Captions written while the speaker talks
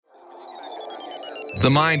The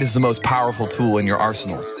mind is the most powerful tool in your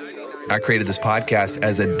arsenal. I created this podcast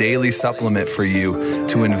as a daily supplement for you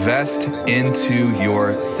to invest into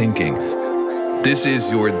your thinking. This is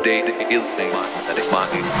your daily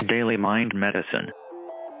mind medicine.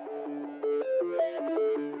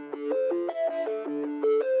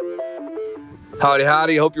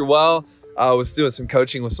 Howdy. Hope you're well. I was doing some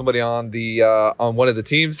coaching with somebody on one of the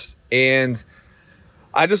teams, and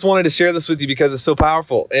I just wanted to share this with you because it's so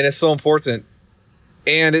powerful and it's so important.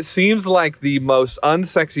 And it seems like the most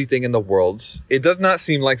unsexy thing in the world. It does not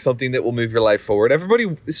seem like something that will move your life forward.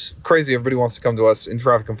 It's crazy. Everybody wants to come to us in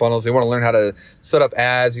Traffic and Funnels. They want to learn how to set up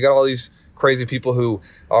ads. You got all these crazy people who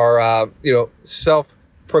are,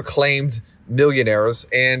 self-proclaimed millionaires.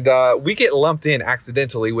 And we get lumped in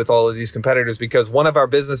accidentally with all of these competitors because one of our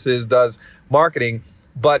businesses does marketing.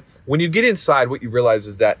 But when you get inside, what you realize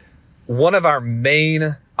is that one of our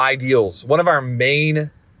main ideals, one of our main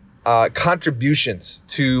contributions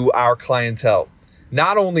to our clientele,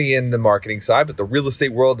 not only in the marketing side, but the real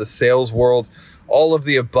estate world, the sales world, all of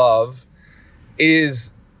the above,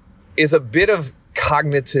 is a bit of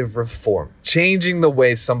cognitive reform, changing the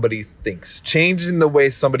way somebody thinks, changing the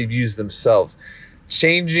way somebody views themselves,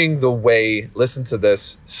 changing the way, listen to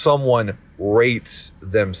this, someone rates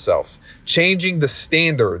themselves, changing the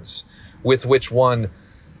standards with which one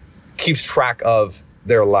keeps track of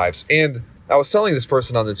their lives. And I was telling this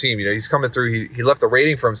person on the team, he's coming through, he left a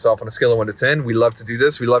rating for himself on a scale of 1 to 10. We love to do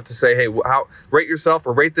this. We love to say, hey, rate yourself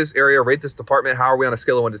or rate this area, rate this department. How are we on a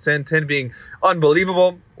scale of 1 to 10? 10 being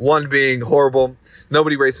unbelievable, 1 being horrible.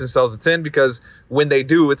 Nobody rates themselves a 10 because when they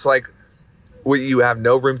do, it's like, you have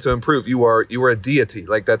no room to improve. You are a deity.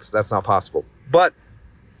 Like that's not possible. But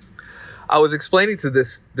I was explaining to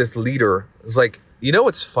this leader, I was like,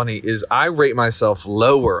 what's funny is I rate myself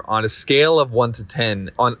lower on a scale of 1 to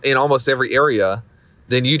 10 in almost every area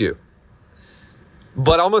than you do.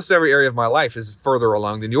 But almost every area of my life is further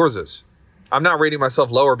along than yours is. I'm not rating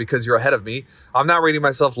myself lower because you're ahead of me. I'm not rating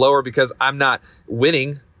myself lower because I'm not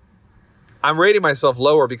winning. I'm rating myself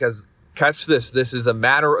lower because, catch this is a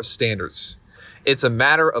matter of standards. It's a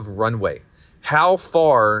matter of runway. How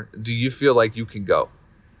far do you feel like you can go?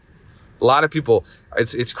 A lot of people,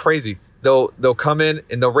 it's crazy. They'll come in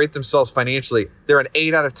and they'll rate themselves financially. They're an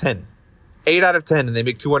 8 out of 10. 8 out of 10 and they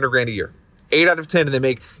make 200 grand a year. 8 out of 10 and they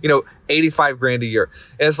make, 85 grand a year.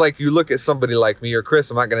 And it's like you look at somebody like me or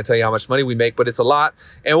Chris, I'm not going to tell you how much money we make, but it's a lot.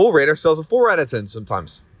 And we'll rate ourselves a 4 out of 10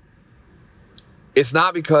 sometimes. It's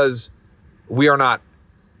not because we are not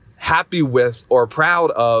happy with or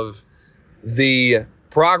proud of the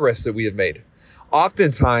progress that we have made.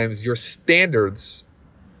 Oftentimes your standards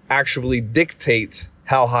actually dictate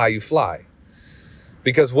how high you fly,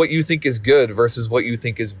 because what you think is good versus what you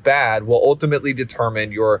think is bad will ultimately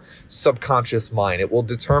determine your subconscious mind. It will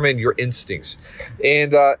determine your instincts.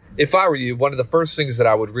 And if I were you, one of the first things that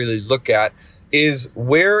I would really look at is,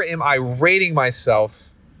 where am I rating myself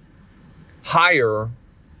higher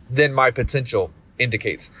than my potential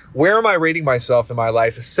indicates? Where am I rating myself in my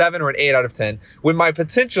life a 7 or an 8 out of 10 when my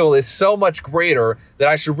potential is so much greater that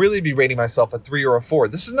I should really be rating myself a 3 or a 4?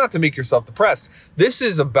 This is not to make yourself depressed. This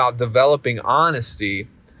is about developing honesty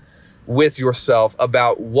with yourself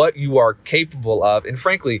about what you are capable of. And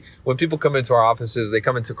frankly, when people come into our offices, they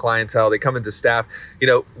come into clientele, they come into staff,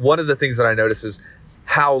 one of the things that I notice is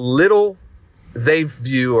how little they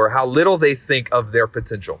view or how little they think of their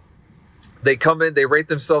potential. They come in, they rate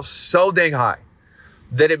themselves so dang high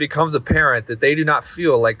that it becomes apparent that they do not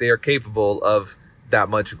feel like they are capable of that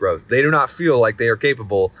much growth. They do not feel like they are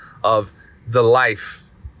capable of the life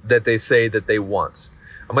that they say that they want.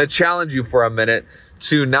 I'm going to challenge you for a minute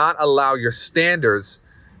to not allow your standards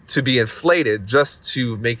to be inflated just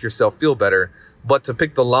to make yourself feel better, but to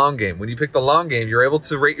pick the long game. When you pick the long game, you're able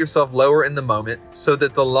to rate yourself lower in the moment so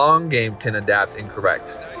that the long game can adapt and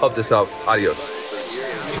correct. Hope this helps. Adios.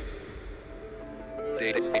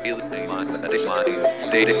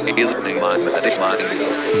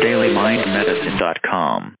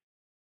 dailymindmedicine.com